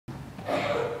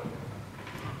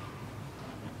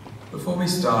Before we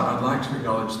start, I'd like to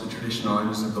acknowledge the traditional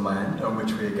owners of the land on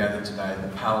which we are gathered today, the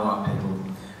Palawa people,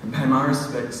 and pay my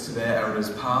respects to their elders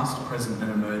past, present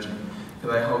and emerging, for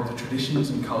they hold the traditions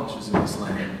and cultures of this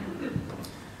land.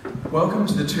 Welcome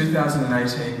to the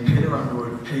 2018 Peter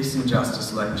Underwood Peace and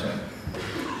Justice Lecture.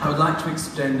 I would like to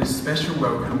extend a special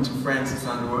welcome to Frances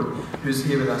Underwood, who's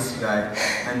here with us today,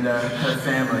 and her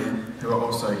family, who are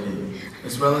also here,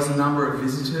 as well as a number of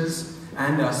visitors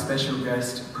and our special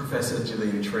guest, Professor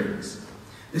Gillian Triggs.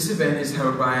 This event is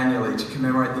held biannually to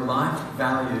commemorate the life,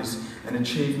 values and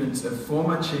achievements of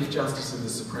former Chief Justice of the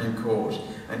Supreme Court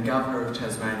and Governor of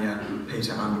Tasmania,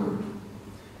 Peter Underwood.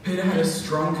 Peter had a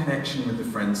strong connection with the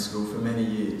Friends School for many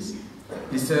years.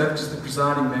 He served as the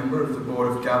presiding member of the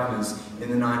Board of Governors in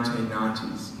the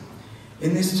 1990s.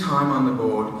 In this time on the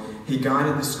board, he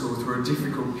guided the school through a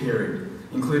difficult period,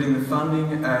 including the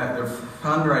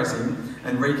fundraising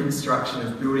and reconstruction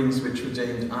of buildings which were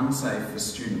deemed unsafe for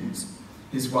students.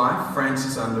 His wife,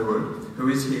 Frances Underwood, who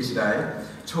is here today,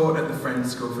 taught at the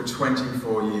Friends School for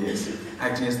 24 years,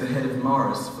 acting as the head of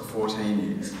Morris for 14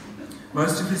 years.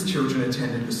 Most of his children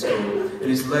attended the school, and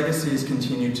his legacy is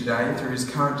continued today through his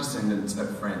current descendants at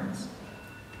Friends.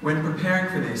 When preparing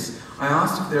for this, I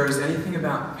asked if there is anything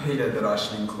about Peter that I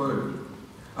should include.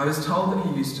 I was told that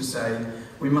he used to say,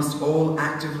 "We must all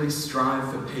actively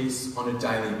strive for peace on a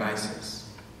daily basis."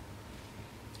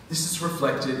 This is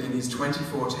reflected in his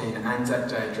 2014 Anzac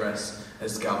Day address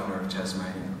as Governor of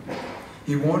Tasmania.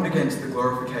 He warned against the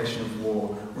glorification of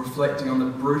war, reflecting on the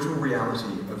brutal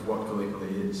reality of what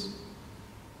Gallipoli is.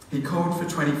 He called for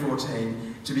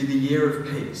 2014 to be the year of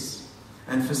peace,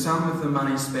 and for some of the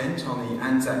money spent on the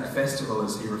Anzac Festival,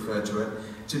 as he referred to it,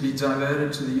 to be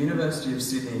diverted to the University of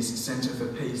Sydney's Centre for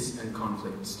Peace and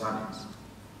Conflict Studies.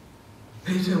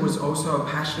 Peter was also a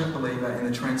passionate believer in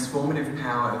the transformative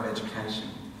power of education.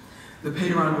 The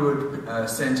Peter Underwood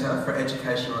Centre for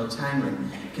Educational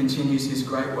Attainment continues his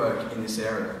great work in this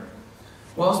area.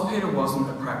 Whilst Peter wasn't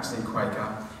a practicing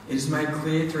Quaker, it is made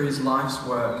clear through his life's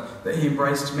work that he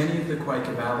embraced many of the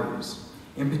Quaker values,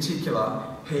 in particular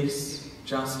peace,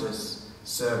 justice,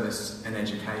 service and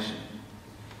education.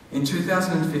 In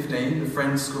 2015, the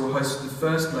Friends School hosted the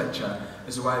first lecture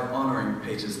as a way of honouring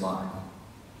Peter's life.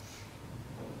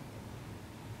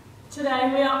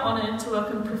 Today we are honoured to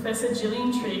welcome Professor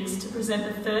Gillian Triggs to present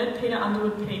the third Peter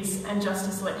Underwood Peace and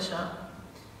Justice Lecture.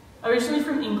 Originally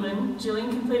from England, Gillian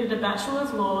completed a Bachelor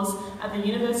of Laws at the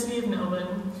University of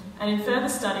Melbourne and in further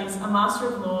studies a Master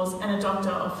of Laws and a Doctor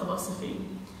of Philosophy.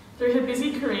 Through her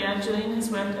busy career, Gillian has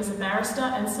worked as a barrister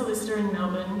and solicitor in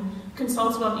Melbourne,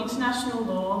 consulted on international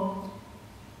law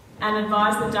and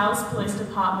advised the Dallas Police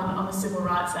Department on the Civil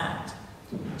Rights Act.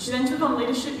 She then took on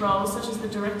leadership roles such as the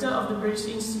Director of the British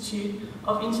Institute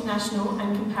of International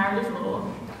and Comparative Law,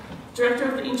 Director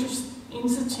of the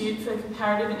Institute for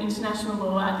Comparative and International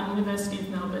Law at the University of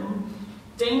Melbourne,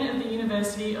 Dean of the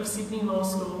University of Sydney Law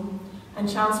School, and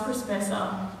Charles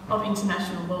Professor of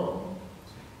International Law.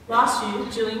 Last year,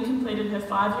 Gillian completed her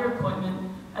 5-year appointment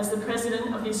as the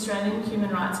President of the Australian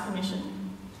Human Rights Commission.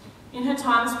 In her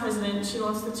time as President, she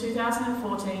launched the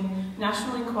 2014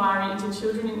 National Inquiry into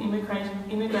Children in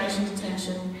Immigration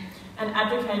Detention and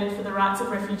advocated for the rights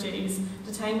of refugees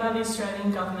detained by the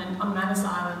Australian Government on Manus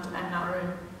Island and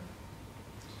Nauru.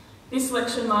 This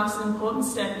lecture marks an important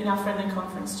step in our Friendly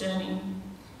Conference journey,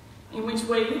 in which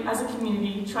we, as a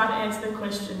community, try to answer the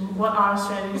question, what are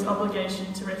Australia's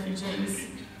obligations to refugees?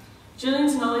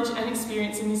 Gillian's knowledge and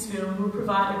experience in this field will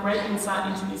provide a great insight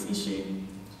into this issue.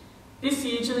 This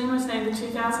year, Gillian was named the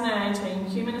 2018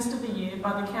 Humanist of the Year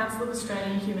by the Council of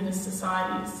Australian Humanist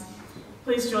Societies.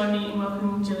 Please join me in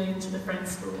welcoming Gillian to the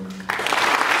Friends School.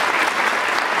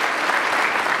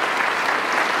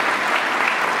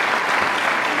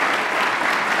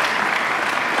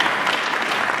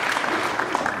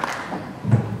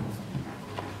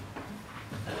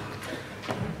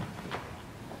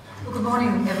 Well, good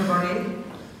morning, everybody.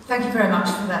 Thank you very much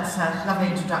for that lovely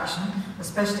introduction,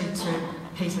 especially to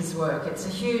Peter's work. It's a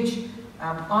huge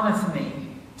honour for me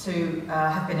to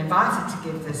have been invited to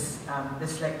give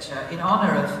this lecture in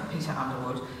honour of Peter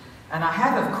Underwood, and I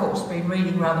have of course been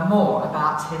reading rather more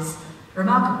about his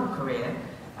remarkable career,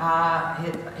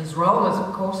 his role as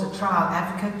of course a trial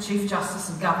advocate, Chief Justice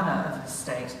and Governor of the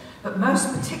state, but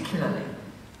most particularly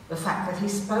the fact that he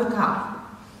spoke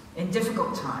up in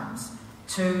difficult times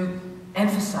to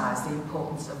emphasise the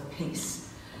importance of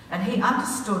peace. And he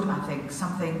understood, I think,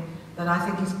 something that I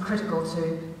think is critical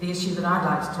to the issue that I'd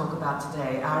like to talk about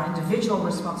today, our individual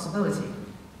responsibility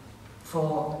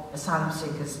for asylum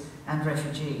seekers and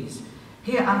refugees.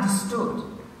 He understood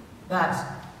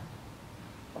that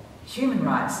human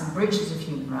rights and breaches of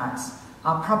human rights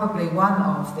are probably one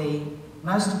of the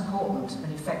most important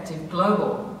and effective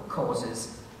global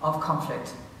causes of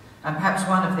conflict. And perhaps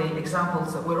one of the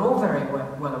examples that we're all very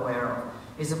well aware of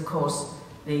is, of course,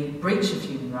 the breach of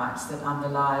human rights that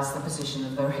underlies the position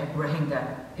of the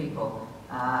Rohingya people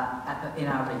in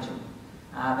our region.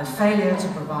 The failure to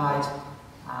provide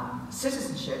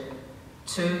citizenship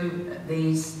to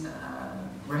these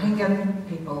Rohingya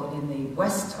people in the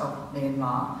west of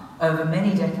Myanmar over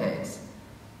many decades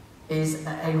is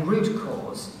a root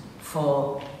cause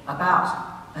for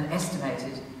about an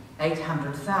estimated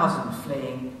 800,000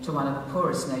 fleeing to one of the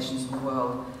poorest nations in the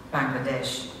world,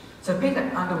 Bangladesh. So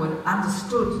Peter Underwood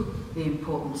understood the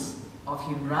importance of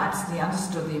human rights, and he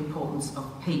understood the importance of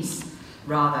peace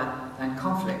rather than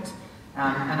conflict.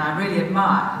 And I really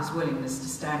admire his willingness to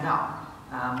stand up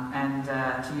and,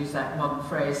 to use that modern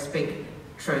phrase, speak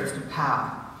truth to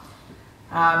power.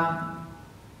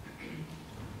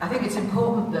 I think it's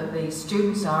important that the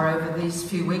students are, over these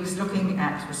few weeks, looking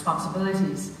at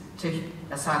responsibilities to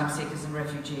asylum seekers and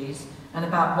refugees and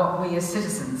about what we as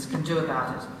citizens can do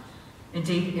about it.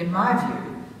 Indeed, in my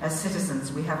view, as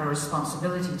citizens, we have a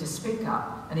responsibility to speak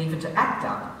up and even to act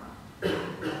up.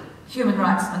 Human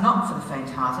rights are not for the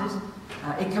faint-hearted.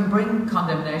 It can bring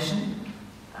condemnation.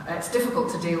 It's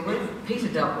difficult to deal with. Peter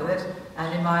dealt with it,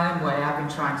 and in my own way, I've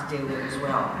been trying to deal with it as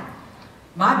well.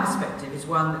 My perspective is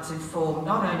one that's informed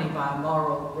not only by a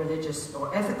moral, religious,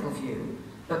 or ethical view,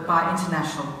 but by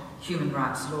international human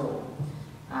rights law.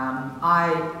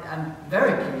 I am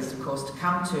very pleased, of course, to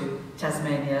come to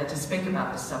Tasmania to speak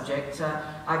about this subject.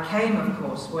 I came, of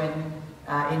course, when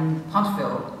in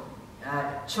Pontville,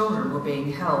 children were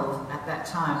being held at that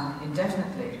time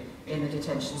indefinitely in the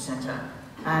detention centre.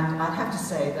 And I'd have to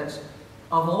say that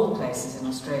of all places in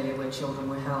Australia where children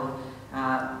were held,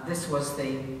 this was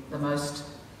the most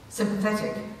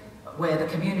sympathetic, where the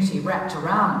community wrapped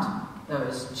around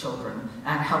those children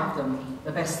and helped them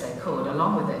the best they could,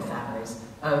 along with their families,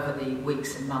 over the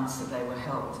weeks and months that they were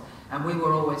held. And we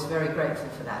were always very grateful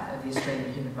for that at the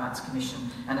Australian Human Rights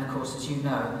Commission. And of course, as you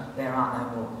know, there are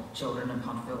no more children, and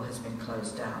Pontville has been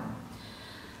closed down.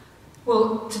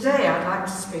 Well, today I'd like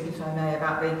to speak, if I may,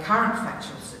 about the current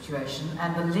factual situation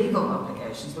and the legal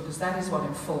obligations, because that is what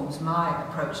informs my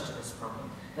approach to this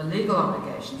problem. The legal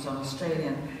obligations on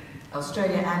Australia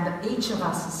and each of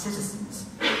us as citizens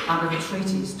under the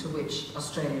treaties to which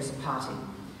Australia is a party.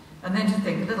 And then to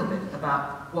think a little bit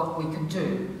about what we can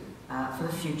do for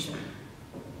the future.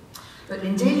 But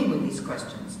in dealing with these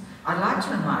questions, I'd like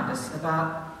to remind us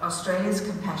about Australia's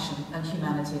compassion and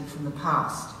humanity from the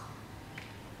past.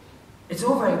 It's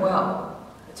all very well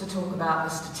to talk about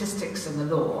the statistics and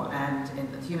the law, and in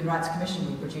the Human Rights Commission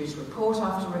we produce report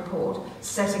after report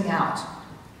setting out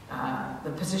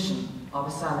the position of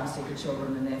asylum seeker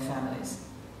children and their families,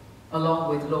 along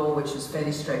with law which is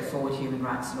fairly straightforward human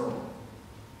rights law.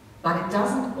 But it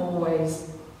doesn't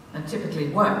always, and typically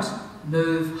won't,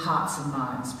 move hearts and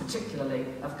minds, particularly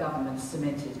of governments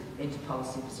cemented into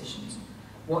policy positions.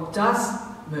 What does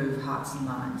move hearts and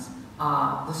minds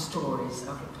are the stories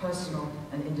of the personal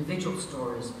and individual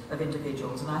stories of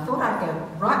individuals. And I thought I'd go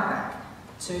right back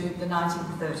to the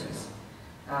 1930s.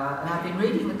 And I've been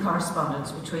reading the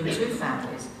correspondence between two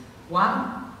families,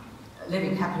 one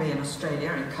living happily in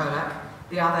Australia, in Colac,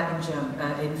 the other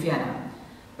in Vienna.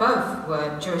 Both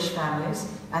were Jewish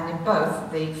families, and in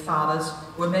both the fathers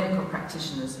were medical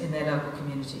practitioners in their local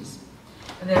communities.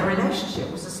 And their relationship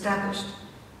was established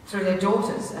through their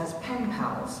daughters as pen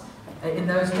pals in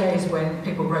those days when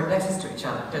people wrote letters to each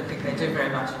other. I don't think they do very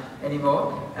much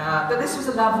anymore. But this was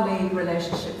a lovely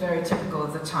relationship, very typical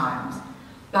of the times.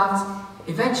 But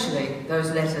eventually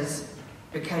those letters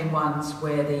became ones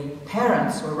where the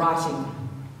parents were writing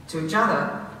to each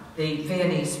other, the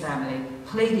Viennese family,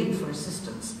 pleading for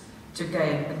assistance to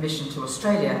gain admission to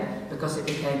Australia, because it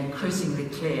became increasingly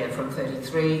clear from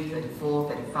 33, 34,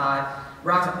 35,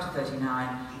 right up to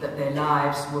 39, that their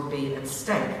lives would be at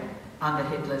stake under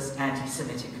Hitler's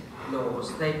anti-Semitic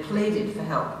laws. They pleaded for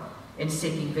help in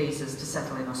seeking visas to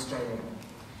settle in Australia.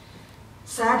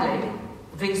 Sadly,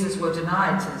 visas were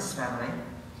denied to this family,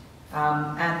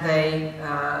 and they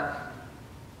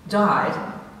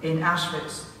died in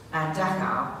Auschwitz and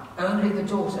Dachau, only the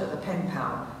daughter, the pen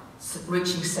pal,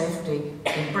 reaching safety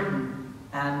in Britain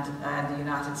and the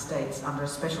United States under a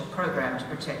special program to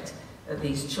protect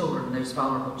these children, these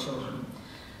vulnerable children.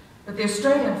 But the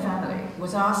Australian family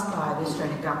was asked by the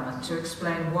Australian government to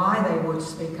explain why they would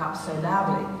speak up so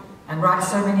loudly and write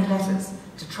so many letters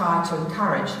to try to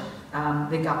encourage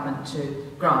the government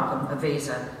to grant them a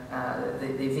visa,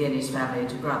 the Viennese family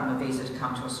to grant them a visa to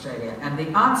come to Australia. And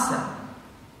the answer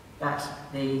that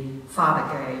the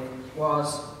father gave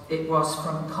was, it was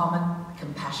from common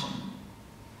compassion.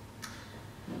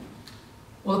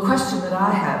 Well, the question that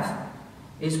I have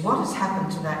is, what has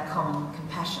happened to that common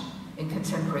compassion in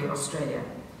contemporary Australia?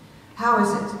 How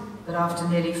is it that after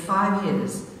nearly 5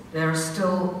 years there are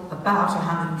still about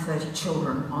 130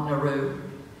 children on Nauru,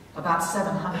 about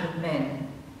 700 men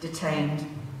detained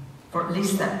for at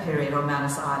least that period on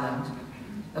Manus Island,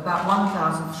 about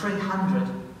 1,300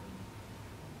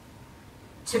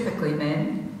 typically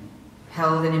men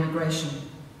held in immigration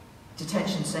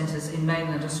detention centres in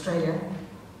mainland Australia,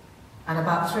 and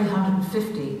about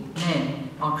 350 men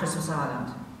on Christmas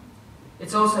Island.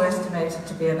 It's also estimated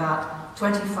to be about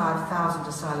 25,000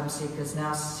 asylum seekers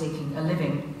now seeking a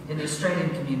living in the Australian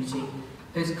community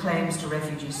whose claims to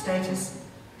refugee status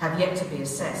have yet to be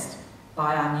assessed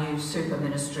by our new Super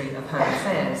Ministry of Home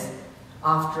Affairs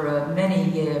after a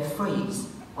many-year freeze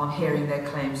on hearing their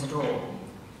claims at all.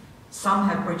 Some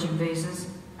have bridging visas.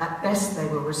 At best, they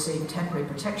will receive temporary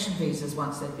protection visas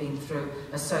once they've been through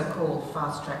a so-called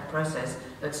fast-track process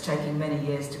that's taking many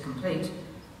years to complete.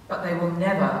 But they will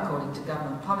never, according to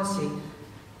government policy,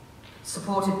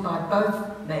 supported by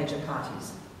both major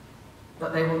parties,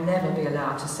 but they will never be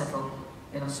allowed to settle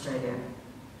in Australia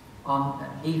on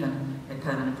even a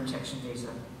permanent protection visa.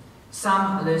 Some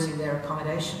are losing their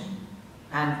accommodation,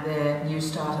 and their New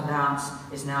Start allowance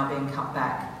is now being cut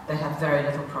back. They have very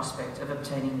little prospect of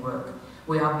obtaining work.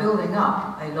 We are building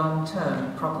up a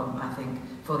long-term problem, I think,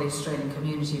 for the Australian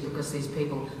community, because these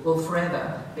people will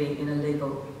forever be in a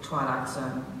legal twilight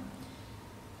zone.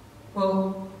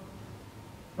 Well,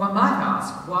 one might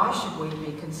ask, why should we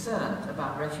be concerned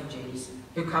about refugees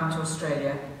who come to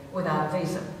Australia without a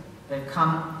visa? They've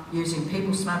come using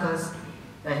people smugglers.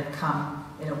 They have come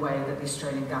in a way that the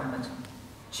Australian government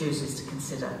chooses to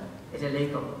consider it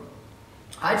illegal.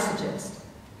 I'd suggest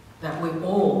that we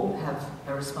all have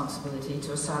a responsibility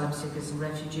to asylum seekers and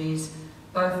refugees,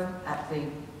 both at the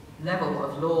level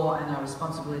of law and our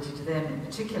responsibility to them in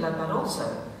particular, but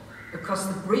also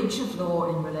because the breach of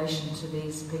law in relation to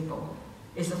these people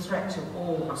is a threat to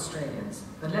all Australians.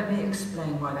 But let me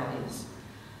explain why that is.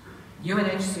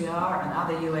 UNHCR and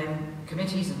other UN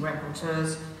committees and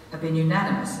rapporteurs have been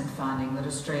unanimous in finding that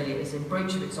Australia is in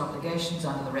breach of its obligations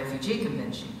under the Refugee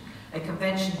Convention, a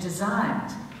convention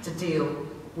designed to deal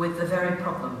with the very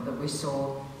problem that we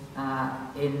saw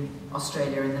in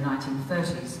Australia in the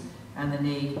 1930s, and the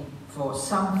need for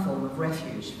some form of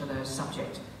refuge for those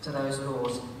subject to those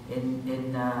laws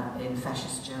in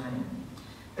fascist Germany.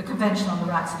 The Convention on the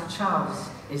Rights of the Child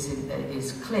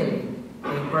is clearly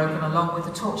being broken, along with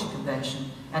the Torture Convention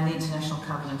and the International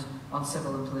Covenant on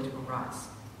Civil and Political Rights.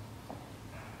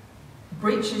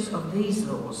 Breaches of these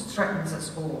laws threatens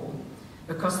us all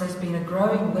because there's been a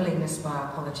growing willingness by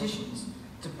our politicians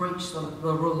to breach the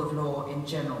rule of law in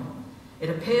general. It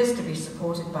appears to be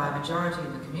supported by a majority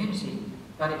of the community,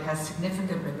 but it has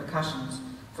significant repercussions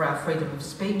for our freedom of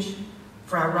speech,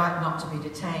 for our right not to be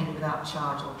detained without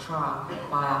charge or trial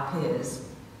by our peers,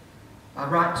 our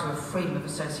right to a freedom of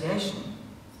association,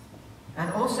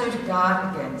 and also to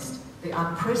guard against the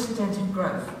unprecedented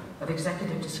growth of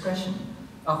executive discretion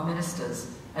of ministers,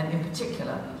 and in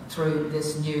particular through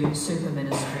this new Super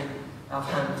Ministry of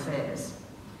Home Affairs.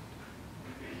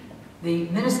 The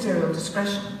ministerial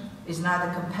discretion is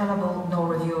neither compellable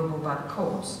nor reviewable by the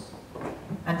courts,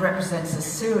 and represents a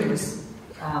serious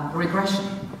regression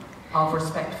of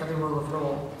respect for the rule of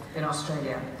law in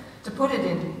Australia. To put it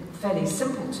in fairly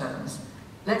simple terms,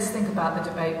 let's think about the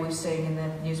debate we've seen in the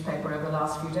newspaper over the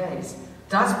last few days.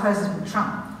 Does President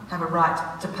Trump have a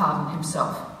right to pardon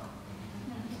himself?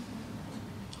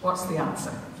 What's the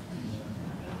answer?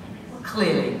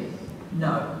 Clearly,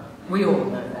 no. We all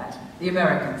know that. The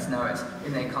Americans know it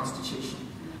in their constitution.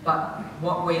 But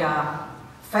what we are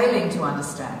failing to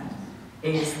understand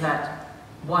is that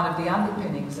one of the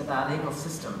underpinnings of our legal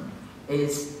system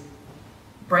is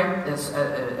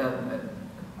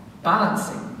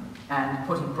balancing and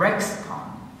putting brakes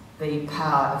upon the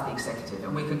power of the executive.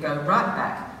 And we could go right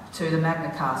back to the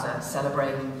Magna Carta,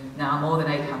 celebrating now more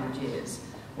than 800 years,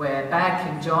 where Bad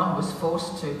King John was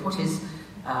forced to put his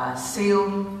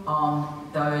seal on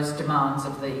those demands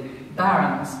of the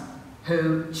barons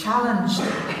who challenged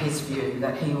his view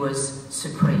that he was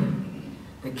supreme.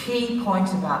 The key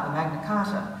point about the Magna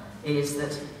Carta is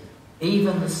that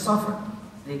even the sovereign,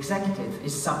 the executive,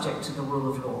 is subject to the rule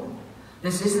of law.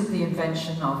 This isn't the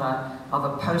invention of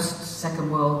a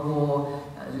post-Second World War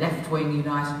left-wing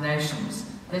United Nations.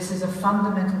 This is a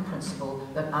fundamental principle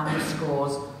that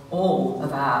underscores all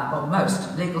of our, or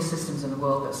most, legal systems in the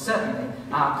world, but certainly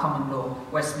our common law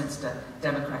Westminster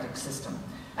democratic system.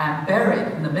 And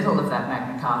buried in the middle of that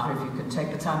Magna Carta, if you can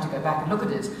take the time to go back and look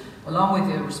at it, along with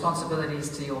your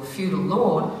responsibilities to your feudal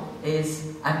lord,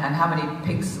 is, and how many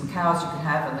pigs and cows you can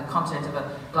have, and the content of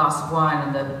a glass of wine,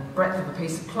 and the breadth of a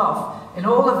piece of cloth, in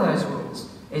all of those rules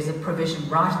is a provision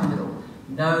right in the middle.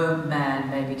 No man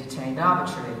may be detained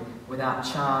arbitrarily without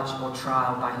charge or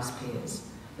trial by his peers.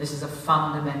 This is a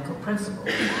fundamental principle,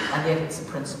 and yet it's a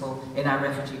principle in our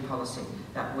refugee policy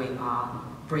that we are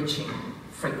breaching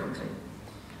frequently.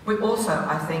 We also,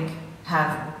 I think,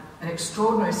 have an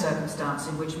extraordinary circumstance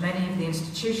in which many of the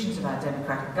institutions of our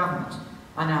democratic government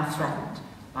are now threatened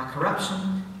by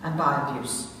corruption and by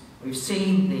abuse. We've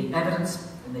seen the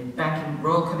evidence in the Banking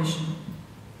Royal Commission.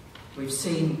 We've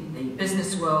seen the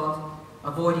business world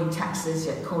avoiding taxes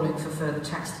yet calling for further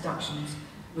tax deductions.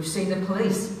 We've seen the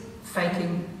police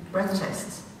faking breath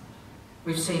tests.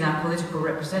 We've seen our political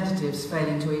representatives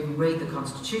failing to even read the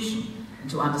Constitution and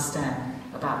to understand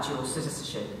about dual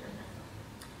citizenship.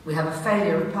 We have a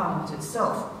failure of Parliament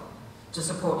itself to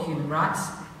support human rights,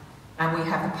 and we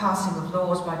have the passing of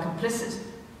laws by complicit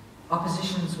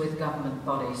oppositions with government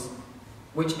bodies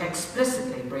which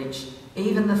explicitly breach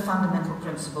even the fundamental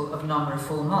principle of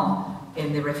non-refoulement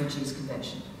in the Refugees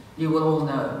Convention. You will all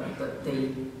know that the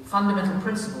fundamental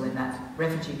principle in that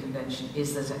Refugee Convention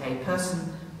is that a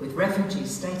person with refugee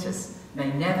status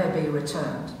may never be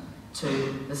returned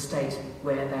to the state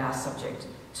where they are subject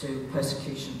to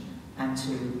persecution and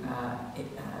to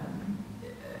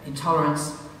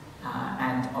intolerance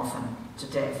and often to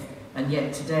death. And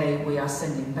yet today we are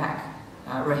sending back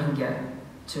Rohingya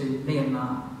to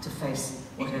Myanmar to face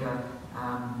whatever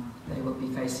they will be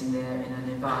facing there in an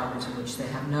environment in which they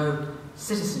have no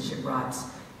citizenship rights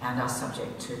and are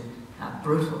subject to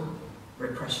brutal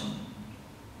repression.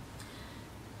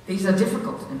 These are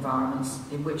difficult environments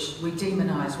in which we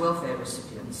demonise welfare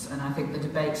recipients, and I think the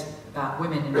debate about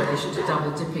women in relation to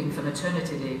double dipping for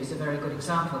maternity leave is a very good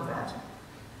example of that.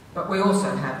 But we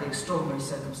also have the extraordinary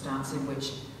circumstance in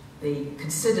which the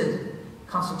considered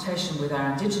consultation with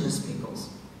our Indigenous peoples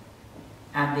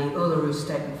and the Uluru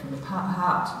Statement from the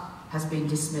Heart has been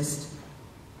dismissed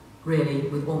really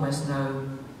with almost no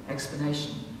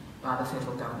explanation by the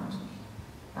federal government.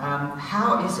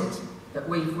 How is it that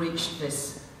we've reached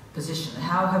this position?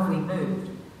 How have we moved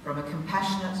from a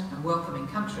compassionate and welcoming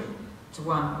country to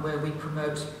one where we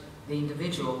promote the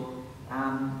individual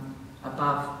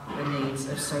above the needs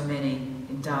of so many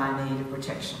in dire need of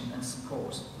protection and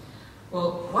support?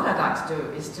 Well, what I'd like to do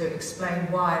is to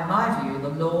explain why, in my view, the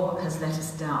law has let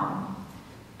us down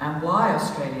and why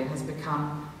Australia has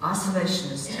become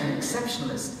isolationist and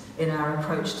exceptionalist in our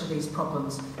approach to these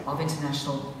problems of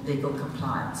international legal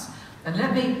compliance. And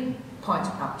let me point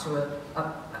up to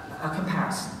a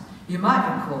comparison. You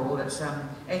might recall that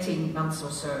 18 months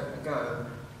or so ago,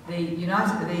 the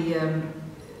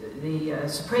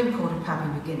Supreme Court of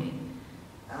Papua New Guinea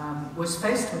was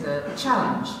faced with a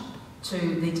challenge to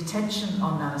the detention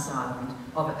on Manus Island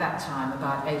of, at that time,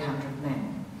 about 800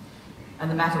 men. And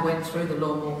the matter went through the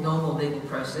normal legal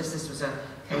process. This was a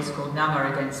case called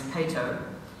Nama against Pato.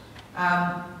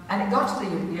 And it got to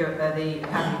the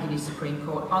Papua New Guinea Supreme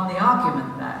Court on the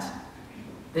argument that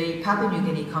the Papua New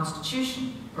Guinea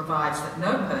Constitution provides that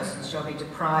no person shall be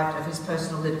deprived of his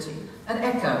personal liberty, an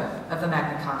echo of the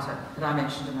Magna Carta that I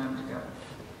mentioned a moment ago.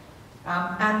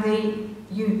 And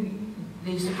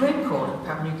the Supreme Court of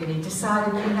Papua New Guinea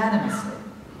decided unanimously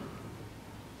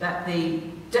that the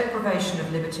deprivation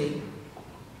of liberty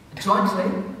jointly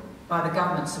by the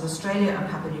governments of Australia and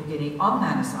Papua New Guinea on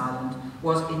Manus Island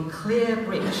was in clear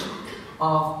breach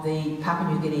of the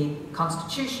Papua New Guinea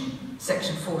Constitution,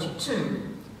 section 42,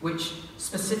 which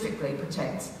specifically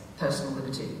protects personal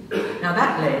liberty. Now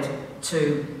that led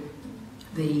to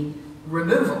the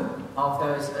removal of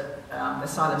those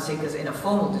asylum seekers in a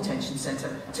formal detention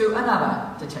centre to another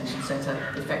detention centre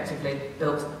effectively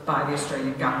built by the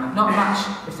Australian government. Not much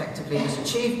effectively was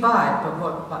achieved by it,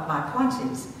 but my point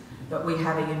is that we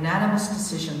have a unanimous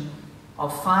decision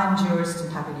of 5 jurists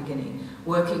in Papua New Guinea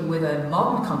working with a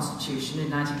modern constitution in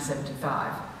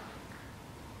 1975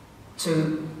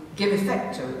 to give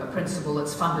effect to a principle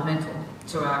that's fundamental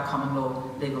to our common law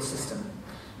legal system.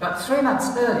 But 3 months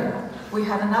earlier, we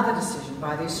had another decision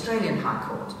by the Australian High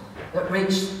Court that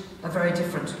reached a very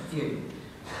different view.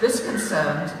 This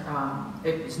concerned,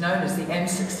 it is known as the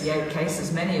M68 case,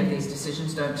 as many of these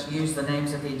decisions don't use the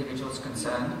names of the individuals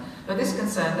concerned, but this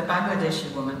concerned a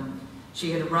Bangladeshi woman.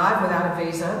 She had arrived without a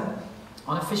visa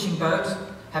on a fishing boat,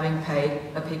 having paid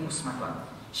a people smuggler.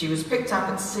 She was picked up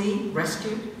at sea,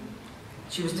 rescued.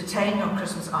 She was detained on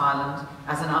Christmas Island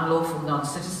as an unlawful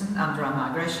non-citizen under our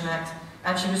Migration Act,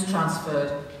 and she was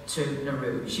transferred to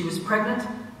Nauru. She was pregnant,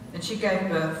 And she gave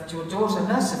birth to a daughter,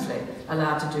 mercifully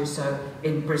allowed to do so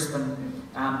in Brisbane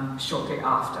shortly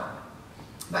after.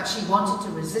 But she wanted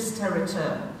to resist her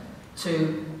return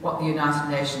to what the United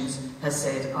Nations has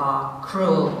said are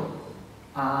cruel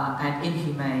and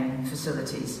inhumane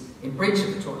facilities in breach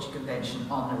of the Torture Convention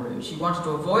on Nauru. She wanted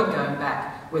to avoid going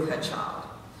back with her child.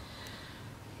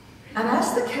 And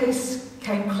as the case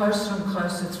came closer and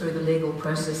closer through the legal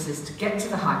processes to get to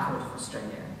the High Court of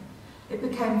Australia, it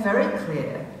became very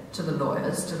clear to the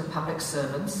lawyers, to the public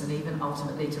servants, and even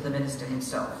ultimately to the Minister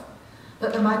himself,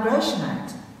 that the Migration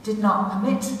Act did not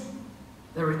permit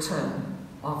the return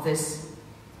of this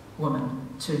woman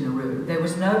to Nauru. There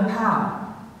was no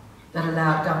power that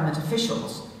allowed government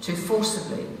officials to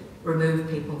forcibly remove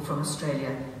people from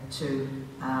Australia to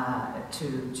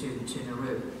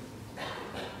Nauru.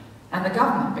 And the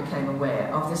government became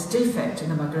aware of this defect in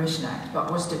the Migration Act,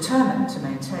 but was determined to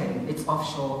maintain its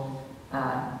offshore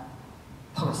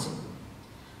policy.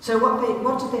 So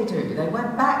what did they do? They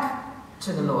went back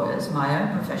to the lawyers, my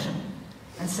own profession,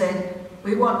 and said,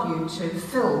 we want you to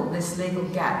fill this legal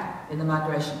gap in the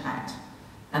Migration Act.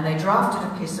 And they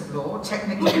drafted a piece of law,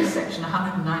 technically section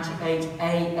 198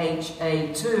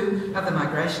 AHA2 of the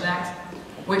Migration Act,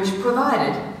 which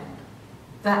provided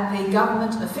that the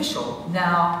government official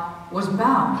now was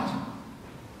bound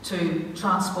to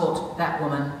transport that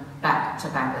woman back to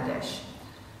Bangladesh.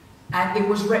 And it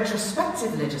was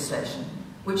retrospective legislation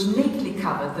which neatly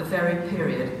covered the very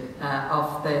period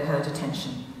of her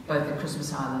detention, both at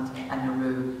Christmas Island and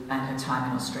Nauru, and her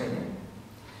time in Australia.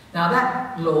 Now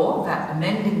that law, that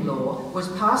amending law, was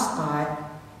passed by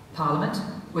Parliament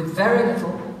with very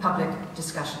little public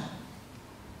discussion.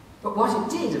 But what it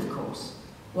did, of course,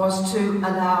 was to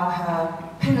allow her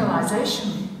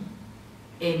penalisation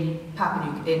in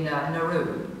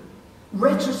Nauru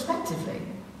retrospectively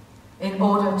in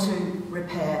order to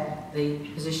repair the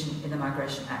position in the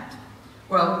Migration Act.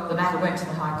 Well, the matter went to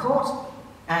the High Court,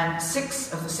 and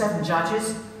 6 of the 7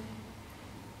 judges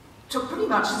took pretty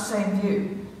much the same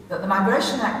view, that the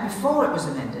Migration Act, before it was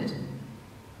amended,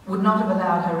 would not have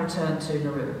allowed her return to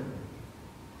Nauru.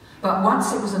 But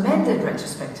once it was amended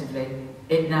retrospectively,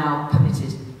 it now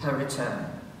permitted her return.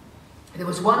 There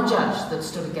was one judge that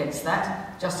stood against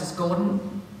that, Justice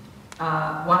Gordon,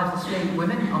 one of the 3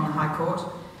 women on the High Court,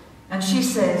 and she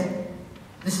said,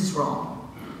 this is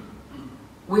wrong.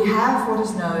 We have what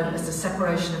is known as the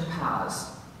separation of powers.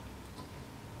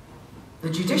 The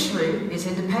judiciary is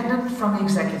independent from the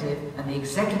executive, and the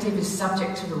executive is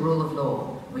subject to the rule of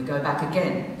law. We go back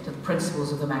again to the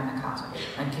principles of the Magna Carta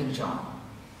and King John.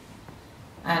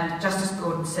 And Justice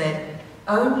Gordon said,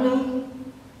 only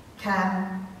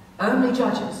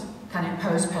judges can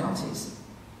impose penalties.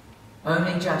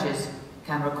 Only judges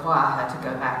can require her to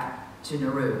go back to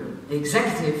Nauru. The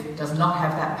executive does not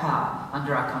have that power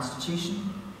under our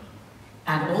Constitution.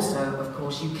 And also, of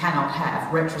course, you cannot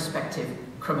have retrospective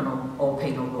criminal or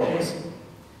penal laws.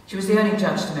 She was the only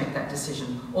judge to make that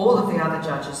decision. All of the other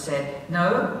judges said,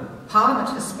 no, Parliament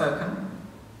has spoken.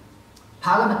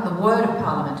 Parliament, the word of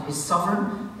Parliament is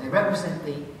sovereign. They represent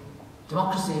the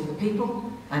democracy of the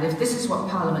people. And if this is what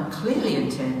Parliament clearly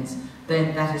intends,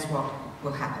 then that is what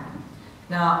will happen.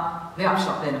 Now, the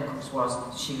upshot then, of course, was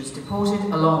she was deported,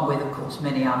 along with, of course,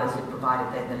 many others that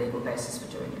provided then the legal basis for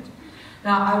doing it.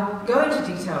 Now, I go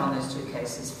into detail on those 2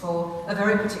 cases for a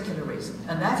very particular reason,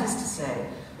 and that is to say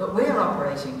that we're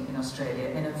operating in Australia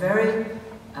in a very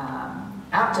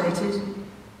outdated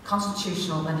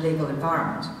constitutional and legal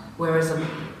environment, whereas a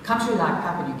country like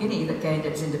Papua New Guinea that gained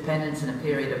its independence in a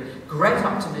period of great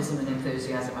optimism and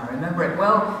enthusiasm, I remember it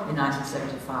well, in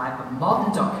 1975, a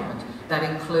modern document that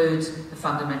includes the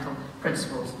fundamental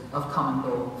principles of common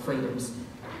law freedoms.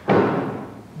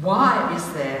 Why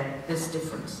is there this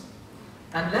difference?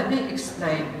 And let me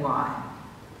explain why.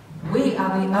 We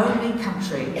are the only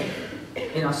country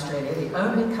in Australia, the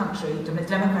only country,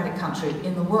 democratic country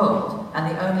in the world,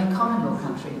 and the only common law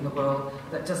country in the world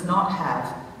that does not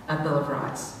have a Bill of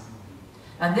Rights.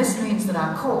 And this means that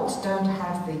our courts don't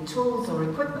have the tools or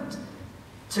equipment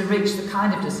to reach the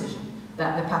kind of decision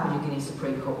that the Papua New Guinea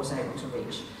Supreme Court was able to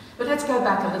reach. But let's go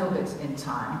back a little bit in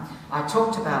time. I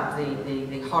talked about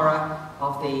the horror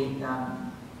of the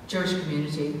Jewish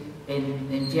community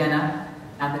in Vienna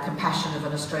and the compassion of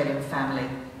an Australian family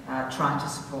trying to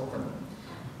support them.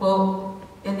 Well,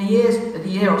 in the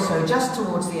year or so, just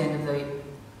towards the end of the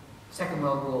Second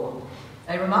World War,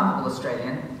 a remarkable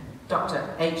Australian,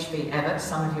 Dr. H.V. Abbott,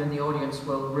 some of you in the audience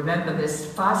will remember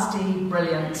this feisty,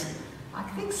 brilliant, I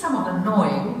think somewhat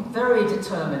annoying, very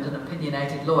determined and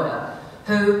opinionated lawyer,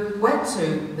 who went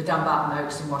to the Dumbarton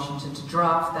Oaks in Washington to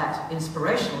draft that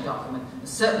inspirational document,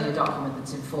 certainly a document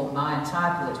that's informed my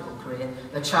entire political career,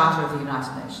 the Charter of the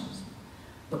United Nations.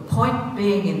 The point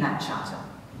being in that charter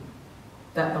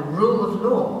that the rule of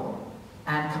law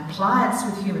and compliance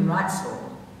with human rights law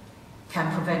can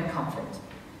prevent conflict.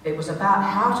 It was about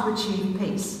how to achieve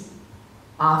peace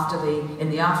in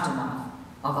the aftermath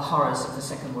of the horrors of the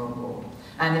Second World War.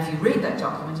 And if you read that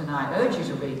document, and I urge you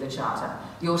to read the Charter,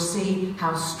 you'll see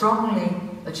how strongly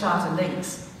the Charter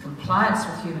links compliance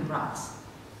with human rights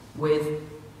with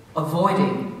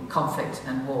avoiding conflict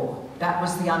and war. That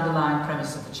was the underlying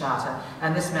premise of the Charter,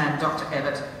 and this man, Dr.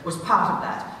 Evatt, was part of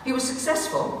that. He was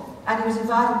successful, and he was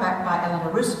invited back by Eleanor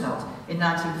Roosevelt in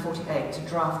 1948 to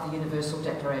draft the Universal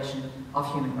Declaration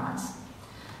of Human Rights.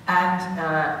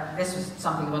 And this was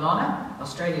something of an honour.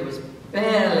 Australia was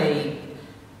barely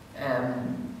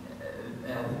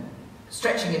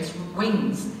stretching its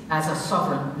wings as a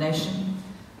sovereign nation,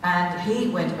 and he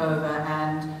went over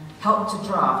and helped to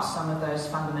draft some of those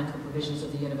fundamental provisions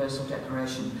of the Universal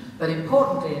Declaration. But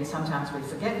importantly, and sometimes we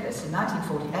forget this, in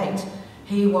 1948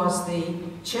 he was the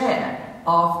chair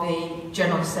of the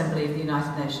General Assembly of the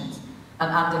United Nations,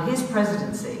 and under his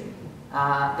presidency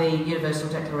the Universal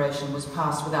Declaration was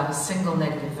passed without a single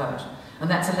negative vote. And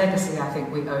that's a legacy I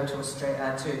think we owe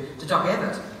to Doc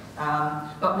Evatt.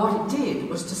 But what it did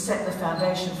was to set the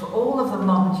foundation for all of the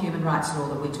modern human rights law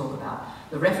that we talk about.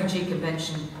 The Refugee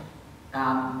Convention,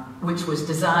 which was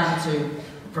designed to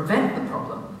prevent the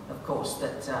problem, of course,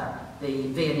 that the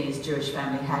Viennese Jewish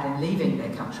family had in leaving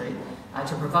their country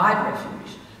to provide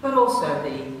refuge, but also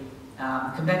the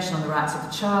Convention on the Rights of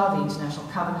the Child, the International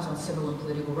Covenant on Civil and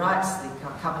Political Rights, the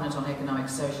Covenant on Economic,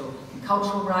 Social and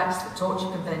Cultural Rights, the Torture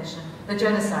Convention, the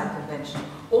Genocide Convention,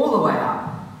 all the way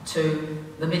up to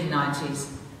the mid-90s,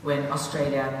 when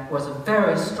Australia was a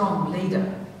very strong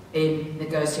leader in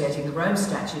negotiating the Rome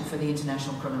Statute for the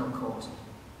International Criminal Court.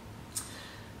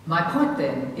 My point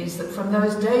then is that from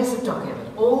those days of Doc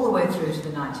Evatt all the way through to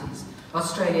the 90s,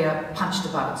 Australia punched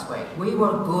above its weight. We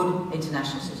were good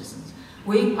international citizens.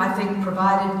 We, I think,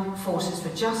 provided forces for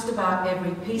just about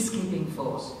every peacekeeping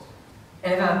force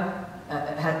that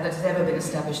has ever been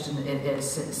established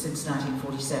since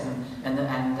 1947, and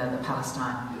the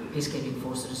Palestine peacekeeping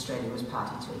force that Australia was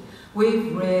party to.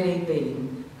 We've really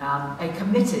been a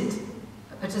committed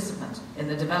participant in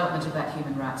the development of that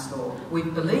human rights law.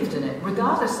 We've believed in it,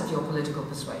 regardless of your political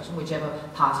persuasion, whichever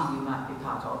party you might be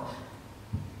part of.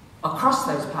 Across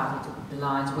those party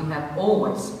lines, we have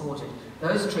always supported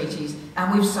those treaties,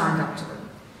 and we've signed up to them.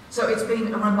 So it's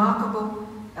been a remarkable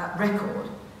record,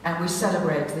 and we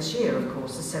celebrate this year, of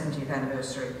course, the 70th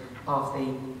anniversary of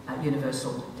the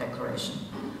Universal Declaration.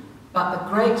 But the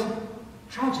great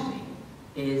tragedy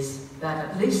is that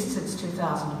at least since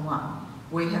 2001,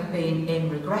 we have been in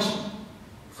regression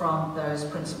from those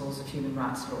principles of human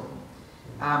rights law.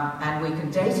 And we can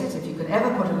date it, if you can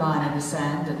ever put a line in the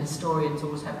sand, and historians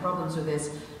always have problems with this,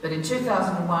 but in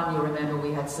 2001, you remember,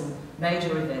 we had some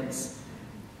major events.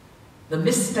 The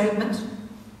misstatement,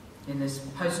 in this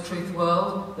post-truth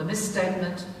world, the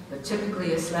misstatement that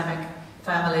typically Islamic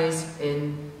families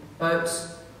in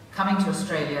boats coming to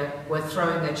Australia were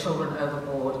throwing their children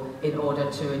overboard in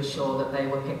order to ensure that they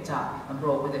were picked up and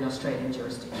brought within Australian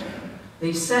jurisdiction.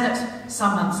 The Senate,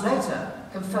 some months later,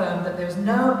 confirmed that there was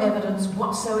no evidence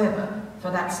whatsoever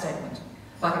for that statement,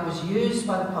 but it was used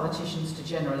by the politicians to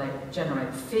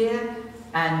generate fear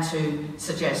and to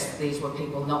suggest that these were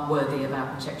people not worthy of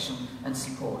our protection and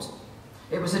support.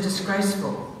 It was a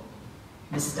disgraceful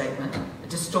misstatement, a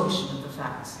distortion of the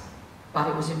facts, but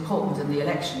it was important in the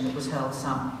election that was held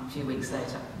some few weeks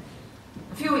later.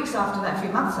 A few weeks after that, a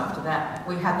few months after that,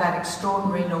 we had that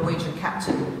extraordinary Norwegian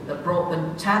captain that brought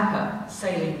the Tampa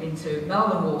sailing into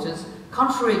Melbourne waters,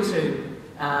 contrary to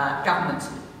government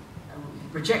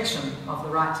rejection of the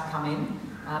right to come in,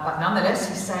 but nonetheless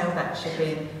he sailed that ship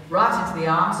in right into the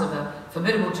arms of a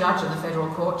formidable judge in the federal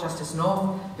court, Justice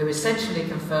North, who essentially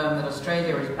confirmed that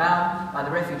Australia is bound by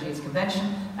the Refugees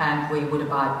Convention and we would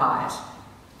abide by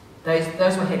it.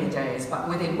 Those were heady days, but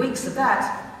within weeks of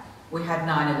that we had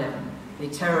 9/11, the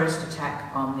terrorist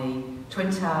attack on the Twin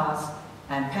Towers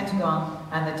and Pentagon,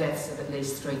 and the deaths of at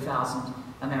least 3,000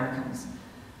 Americans.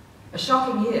 A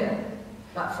shocking year,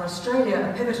 but for Australia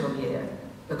a pivotal year,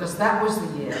 because that was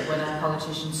the year when our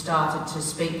politicians started to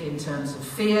speak in terms of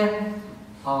fear,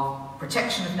 of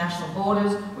protection of national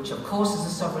borders, which of course as a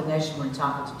sovereign nation we're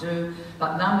entitled to do,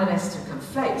 but nonetheless to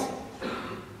conflate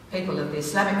people of the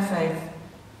Islamic faith,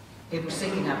 people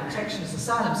seeking our protection as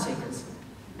asylum seekers,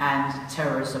 and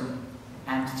terrorism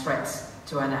and threats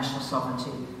to our national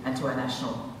sovereignty and to our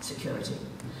national security.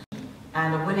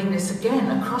 and a willingness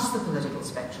again across the political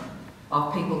spectrum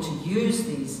of people to use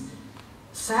these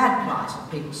sad plight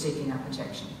of people seeking out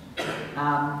protection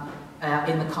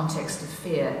in the context of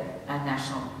fear and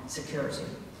national security.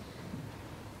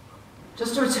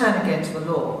 Just to return again to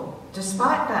the law,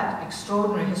 despite that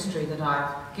extraordinary history that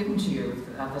I've given to you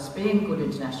of us being good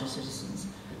international citizens,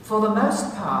 for the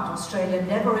most part, Australia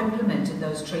never implemented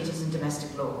those treaties in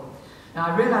domestic law. Now,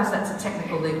 I realise that's a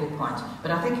technical legal point,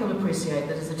 but I think you'll appreciate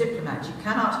that as a diplomat, you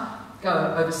cannot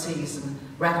go overseas and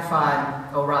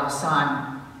ratify, or rather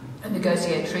sign and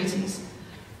negotiate treaties.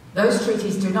 Those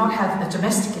treaties do not have a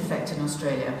domestic effect in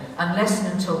Australia unless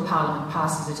and until Parliament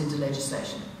passes it into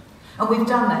legislation. And we've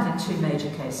done that in two major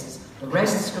cases, the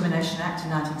Race Discrimination Act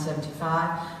in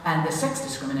 1975 and the Sex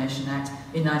Discrimination Act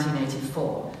in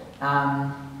 1984,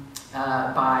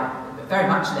 very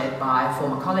much led by a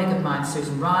former colleague of mine,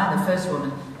 Susan Ryan, the first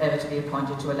woman ever to be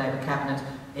appointed to a Labor cabinet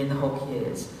in the Hawke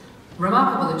years.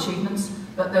 Remarkable achievements,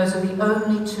 but those are the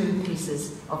only two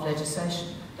pieces of legislation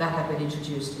that have been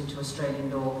introduced into Australian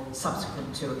law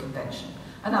subsequent to a convention.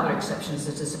 Another exception is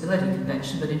the Disability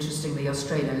Convention, but interestingly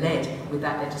Australia led with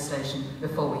that legislation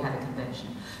before we had a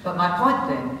convention. But my point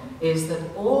then is that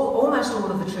almost all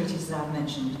of the treaties that I've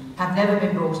mentioned have never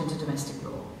been brought into domestic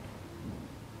law.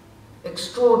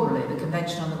 Extraordinarily, the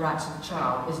Convention on the Rights of the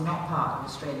Child is not part of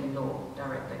Australian law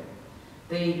directly.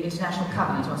 The International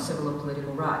Covenant on Civil and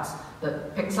Political Rights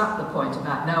that picks up the point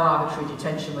about no arbitrary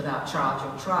detention without charge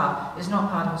or trial is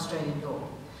not part of Australian law.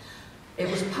 It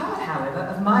was part, however,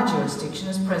 of my jurisdiction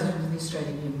as President of the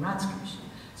Australian Human Rights Commission.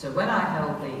 So when I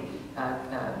held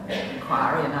the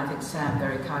inquiry, and I think Sam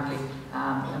very kindly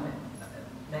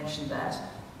mentioned that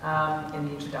in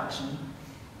the introduction,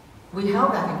 we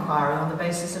held that inquiry on the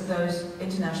basis of those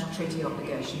international treaty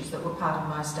obligations that were part of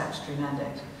my statutory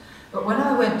mandate. But when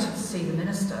I went to see the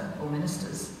minister or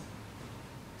ministers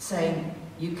saying,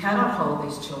 you cannot hold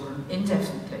these children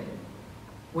indefinitely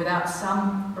without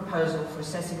some proposal for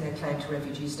assessing their claim to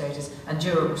refugee status and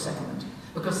durable settlement,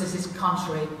 because this is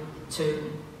contrary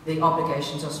to the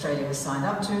obligations Australia has signed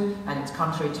up to, and it's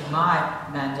contrary to my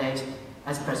mandate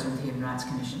as President of the Human Rights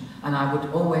Commission. And I would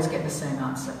always get the same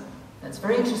answer. That's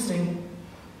very interesting,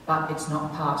 but it's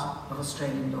not part of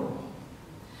Australian law.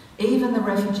 Even the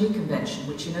Refugee Convention,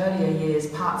 which in earlier years,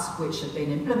 parts of which had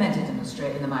been implemented in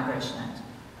Australia in the Migration Act,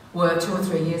 were 2 or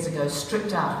 3 years ago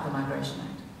stripped out of the Migration Act.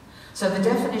 So the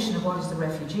definition of what is the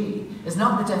refugee is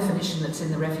not the definition that's in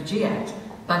the Refugee Act,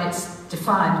 but it's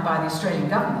defined by the Australian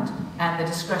government and the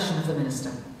discretion of the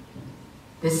minister.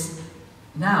 This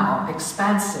now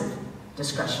expansive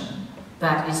discretion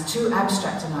that is too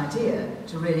abstract an idea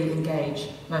to really engage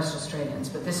most Australians,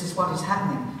 but this is what is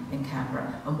happening in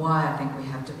Canberra and why I think we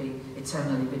have to be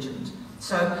eternally vigilant.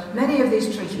 So many of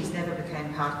these treaties never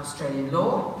became part of Australian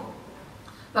law,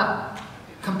 but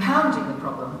compounding the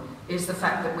problem is the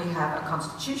fact that we have a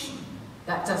constitution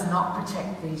that does not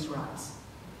protect these rights.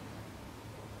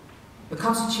 The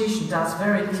Constitution does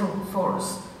very little for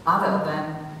us other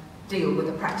than deal with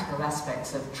the practical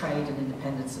aspects of trade and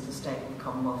independence of the state and the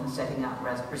Commonwealth and setting out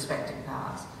respective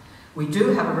powers. We do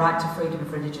have a right to freedom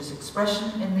of religious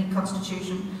expression in the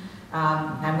Constitution,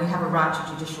 and we have a right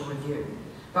to judicial review.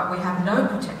 But we have no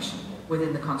protection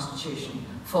within the Constitution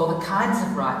for the kinds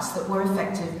of rights that were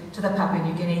effective to the Papua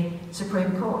New Guinea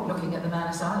Supreme Court, looking at the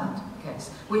Manus Island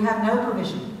case. We have no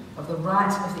provision of the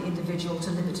right of the individual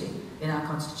to liberty in our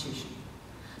Constitution.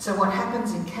 So what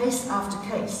happens in case after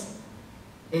case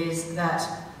is that,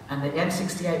 and the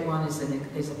M68 one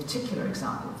is a particular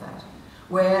example of that,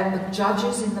 where the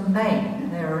judges in the main,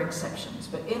 and there are exceptions,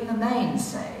 but in the main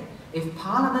say, if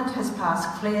Parliament has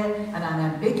passed clear and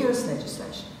unambiguous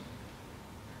legislation,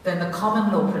 then the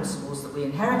common law principles that we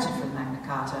inherited from Magna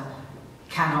Carta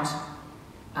cannot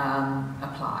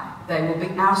apply. They will be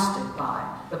ousted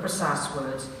by the precise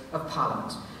words of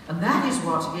Parliament. And that is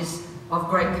what is of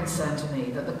great concern to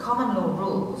me, that the common law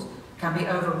rules can be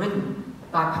overridden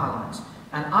by Parliament.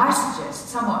 And I suggest,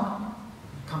 somewhat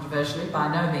controversially, by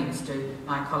no means do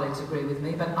my colleagues agree with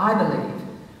me, but I believe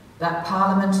that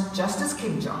Parliament, just as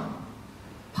King John,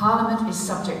 Parliament is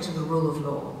subject to the rule of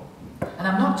law. And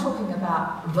I'm not talking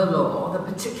about the law, the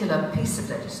particular piece of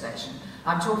legislation.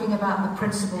 I'm talking about the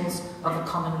principles of the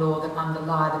common law that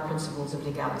underlie the principles of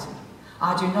legality.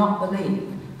 I do not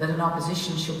believe that an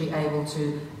opposition should be able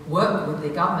to work with the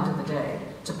government of the day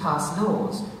to pass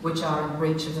laws which are in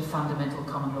breach of the fundamental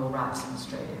common law rights in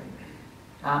Australia.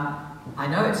 I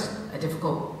know it's a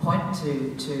difficult point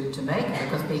to make,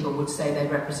 because people would say they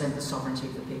represent the sovereignty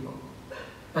of the people.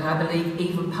 But I believe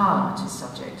even Parliament is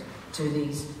subject to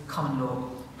these common law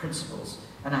principles.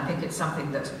 And I think it's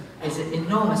something that is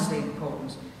enormously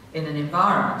important in an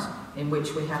environment in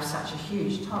which we have such a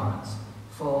huge tolerance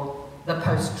for the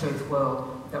post-truth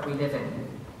world that we live in.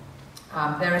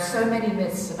 There are so many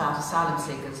myths about asylum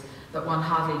seekers that one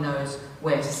hardly knows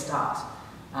where to start.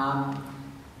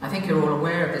 I think you're all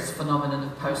aware of this phenomenon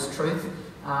of post-truth.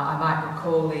 I might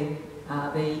recall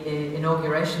the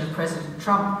inauguration of President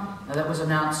Trump that was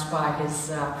announced by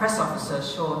his press officer,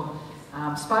 Sean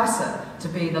Spicer, to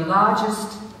be the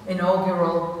largest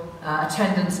inaugural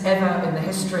attendance ever in the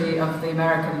history of the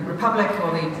American Republic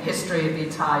or the history of the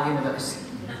entire universe.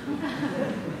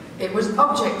 It was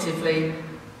objectively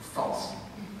false.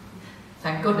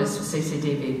 Thank goodness for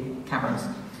CCTV cameras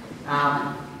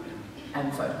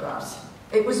and photographs.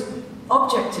 It was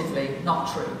objectively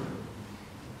not true.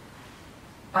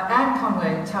 But Anne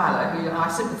Conway Tyler, who I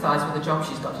sympathise with the job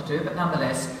she's got to do, but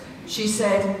nonetheless, she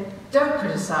said, don't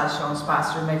criticise Sean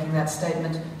Spicer in making that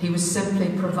statement. He was simply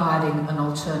providing an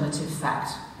alternative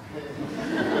fact.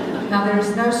 Now, there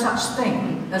is no such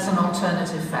thing as an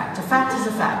alternative fact. A fact is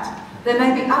a fact. There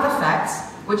may be other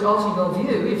facts which alter your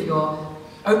view if you're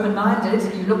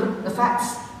open-minded, you look at the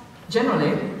facts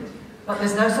generally, but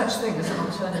there's no such thing as an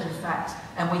alternative fact,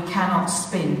 and we cannot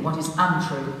spin what is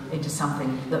untrue into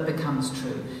something that becomes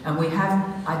true. And we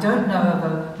have, I don't know of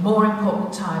a more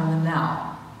important time than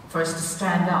now for us to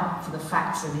stand up for the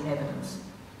facts and the evidence.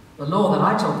 The law that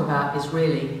I talk about is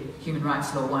really Human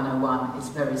Rights Law 101. It's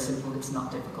very simple, it's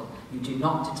not difficult. You do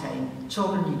not detain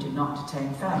children, you do not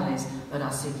detain families that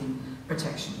are seeking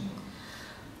protection.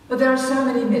 But there are so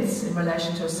many myths in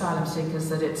relation to asylum seekers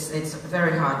that it's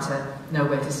very hard to know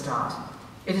where to start.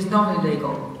 It is not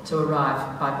illegal to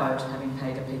arrive by boat having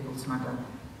paid a people smuggler.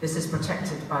 This is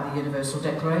protected by the Universal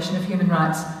Declaration of Human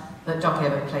Rights that Doc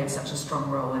Evatt played such a strong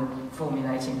role in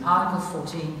formulating. Article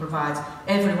 14 provides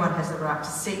everyone has the right to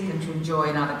seek and to enjoy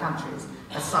in other countries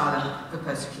asylum for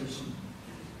persecution.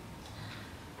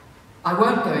 I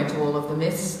won't go into all of the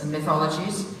myths and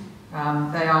mythologies.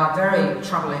 They are very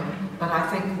troubling, but I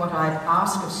think what I'd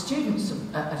ask of students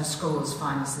at a school as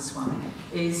fine as this one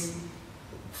is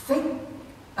think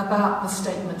about the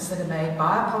statements that are made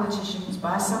by our politicians,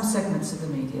 by some segments of the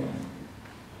media.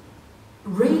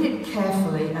 Read it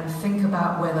carefully and think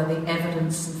about whether the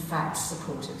evidence and facts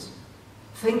support it.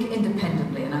 Think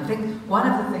independently, and I think one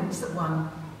of the things that one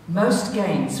most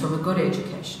gains from a good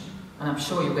education, and I'm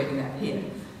sure you're getting that here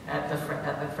at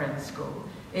the Friends School,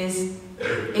 is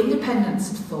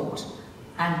independence of thought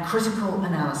and critical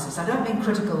analysis. I don't mean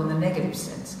critical in the negative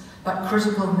sense, but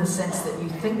critical in the sense that you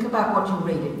think about what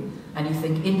you're reading and you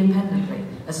think independently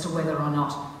as to whether or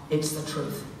not it's the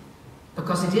truth.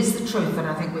 Because it is the truth that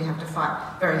I think we have to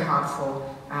fight very hard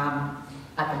for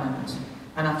at the moment.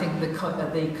 And I think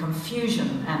the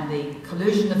confusion and the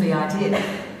collusion of the idea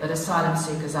that asylum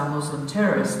seekers are Muslim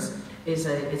terrorists is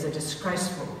a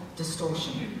disgraceful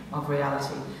distortion of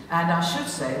reality. And I should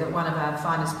say that one of our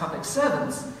finest public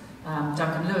servants,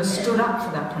 Duncan Lewis, stood up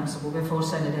for that principle before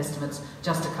Senate estimates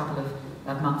just a couple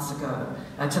of months ago,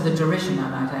 to the derision, I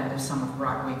might add, of some of the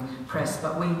right-wing press.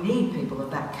 But we need people of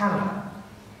that calibre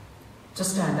to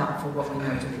stand up for what we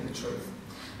know to be the truth.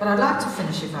 But I'd like to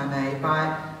finish, if I may,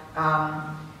 by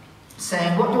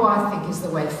saying, what do I think is the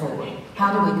way forward?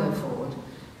 How do we go forward?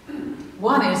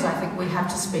 One is, I think we have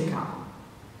to speak up.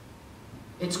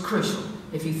 It's crucial.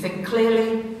 If you think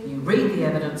clearly, you read the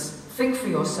evidence, think for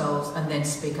yourselves, and then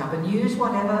speak up, and use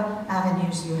whatever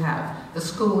avenues you have. The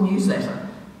school newsletter,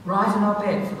 write an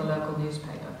op-ed for the local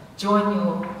newspaper, join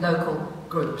your local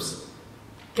groups.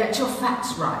 Get your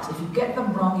facts right. If you get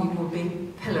them wrong, you will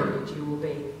be pilloried,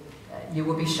 you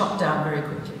will be shot down very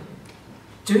quickly.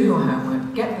 Do your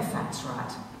homework, get the facts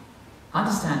right,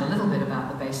 understand a little bit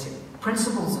about the basic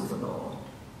principles of the law,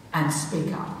 and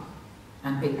speak up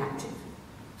and be active.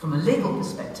 From a legal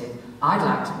perspective, I'd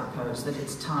like to propose that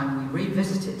it's time we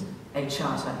revisited a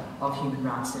Charter of Human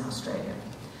Rights in Australia.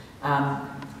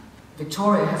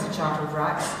 Victoria has a Charter of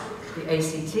Rights, the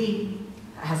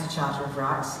ACT has a Charter of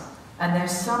Rights, and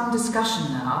there's some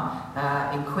discussion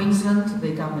now. In Queensland,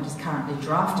 the government is currently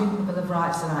drafting the Bill of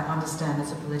Rights, and I understand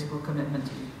there's a political commitment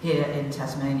here in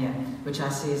Tasmania, which I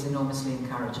see as enormously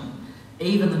encouraging.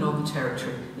 Even the Northern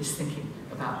Territory is thinking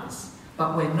about this.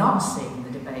 But we're not seeing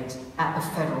the debate at the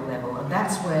federal level, and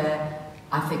that's where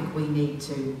I think we need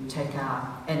to take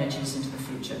our energies into the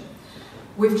future.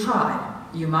 We've tried.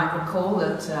 You might recall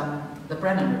that the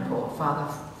Brennan report,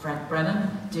 Father Frank Brennan,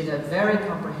 did a very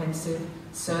comprehensive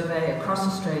survey across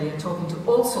Australia, talking to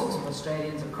all sorts of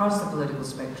Australians across the political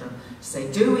spectrum, to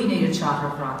say, do we need a Charter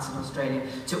of Rights in Australia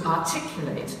to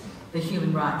articulate the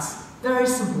human rights Very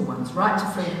simple ones: right to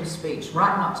freedom of speech,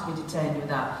 right not to be detained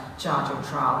without charge or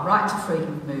trial, right to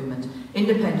freedom of movement,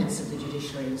 independence of the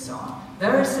judiciary, and so on.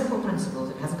 Very simple principles.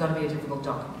 It hasn't got to be a difficult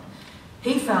document.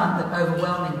 He found that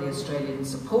overwhelmingly Australians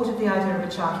supported the idea of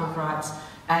a Charter of Rights,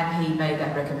 and he made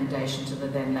that recommendation to the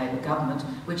then Labor government,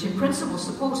 which in principle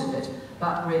supported it,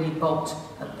 but really balked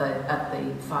at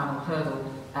the final hurdle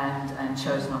and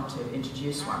chose not to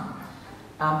introduce one.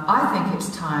 I think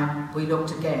it's time we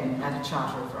looked again at a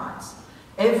Charter of Rights.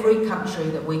 Every country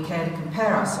that we care to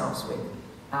compare ourselves with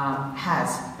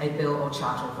has a Bill or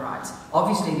Charter of Rights.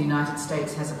 Obviously, the United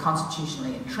States has a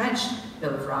constitutionally entrenched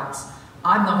Bill of Rights.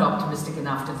 I'm not optimistic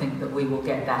enough to think that we will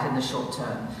get that in the short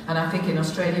term. And I think in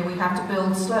Australia we have to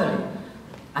build slowly.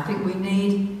 I think we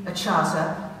need a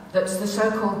charter that's the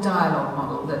so-called dialogue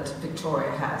model that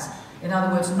Victoria has. In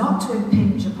other words, not to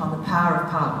impinge upon the power of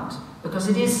Parliament, because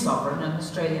it is sovereign and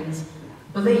Australians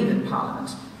believe in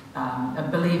Parliament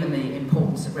and believe in the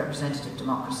importance of representative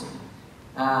democracy.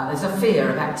 There's a fear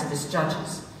of activist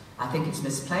judges. I think it's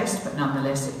misplaced, but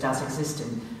nonetheless it does exist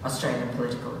in Australian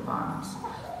political environments.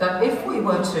 But if we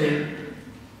were to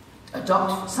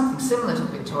adopt something similar to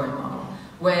the Victorian model,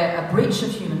 where a breach of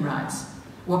human rights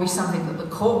will be something that the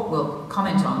court will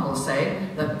comment on, or say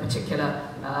that a particular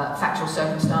factual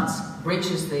circumstance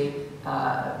breaches the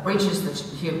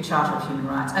Charter of Human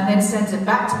Rights, and then sends it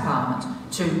back to Parliament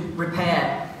to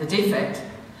repair the defect,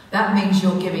 that means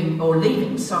you're giving or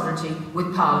leaving sovereignty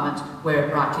with Parliament where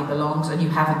it rightly belongs, and you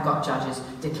haven't got judges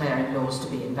declaring laws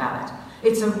to be invalid.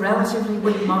 It's a relatively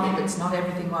weak model. It's not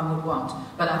everything one would want,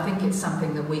 but I think it's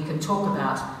something that we can talk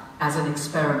about as an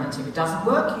experiment. If it doesn't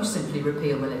work, you simply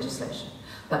repeal the legislation.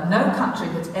 But no country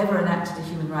that's ever enacted a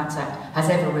Human Rights Act has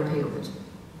ever repealed it,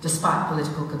 despite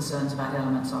political concerns about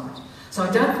elements of it. So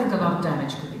I don't think a lot of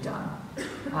damage could be done.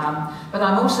 But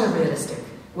I'm also realistic.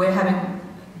 We're having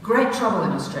great trouble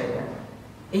in Australia,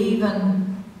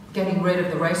 even getting rid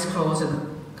of the race clause in the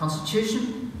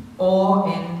Constitution, or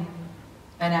in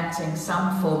enacting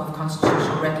some form of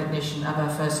constitutional recognition of our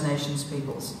First Nations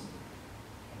peoples.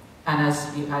 And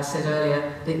as I said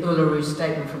earlier, the Uluru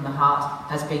Statement from the Heart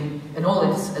has been, and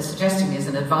all it's suggesting is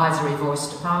an advisory voice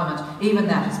to Parliament. Even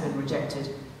that has been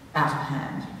rejected out of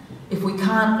hand. If we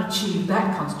can't achieve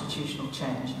that constitutional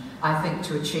change, I think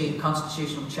to achieve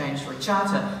constitutional change for a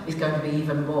charter is going to be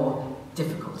even more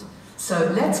difficult.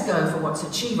 So let's go for what's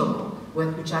achievable,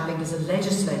 which I think is a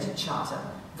legislated charter,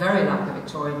 very like the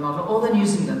Victorian model, or the New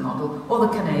Zealand model, or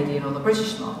the Canadian or the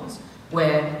British models,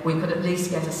 where we could at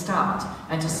least get a start,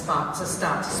 and to start to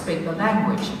speak the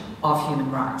language of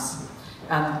human rights.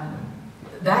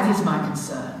 That is my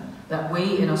concern, that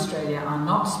we in Australia are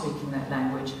not speaking that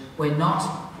language. We're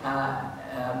not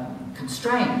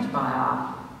constrained by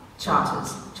our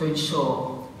charters to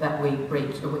ensure that we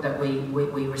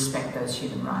respect those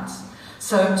human rights.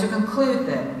 So to conclude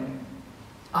then,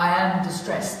 I am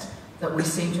distressed that we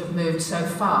seem to have moved so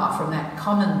far from that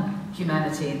common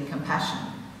humanity and compassion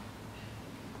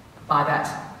by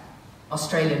that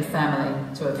Australian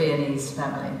family to a Viennese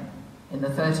family in the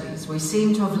 30s. We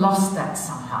seem to have lost that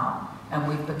somehow, and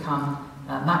we've become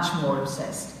much more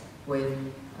obsessed with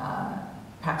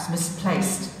perhaps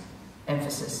misplaced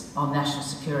emphasis on national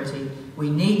security. We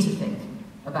need to think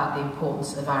about the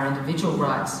importance of our individual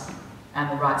rights and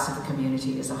the rights of the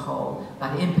community as a whole.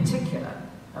 But in particular,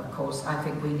 of course, I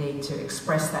think we need to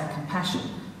express that compassion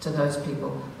to those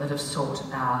people that have sought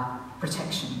our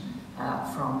protection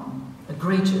from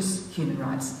egregious human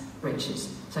rights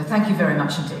breaches. So thank you very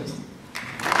much indeed.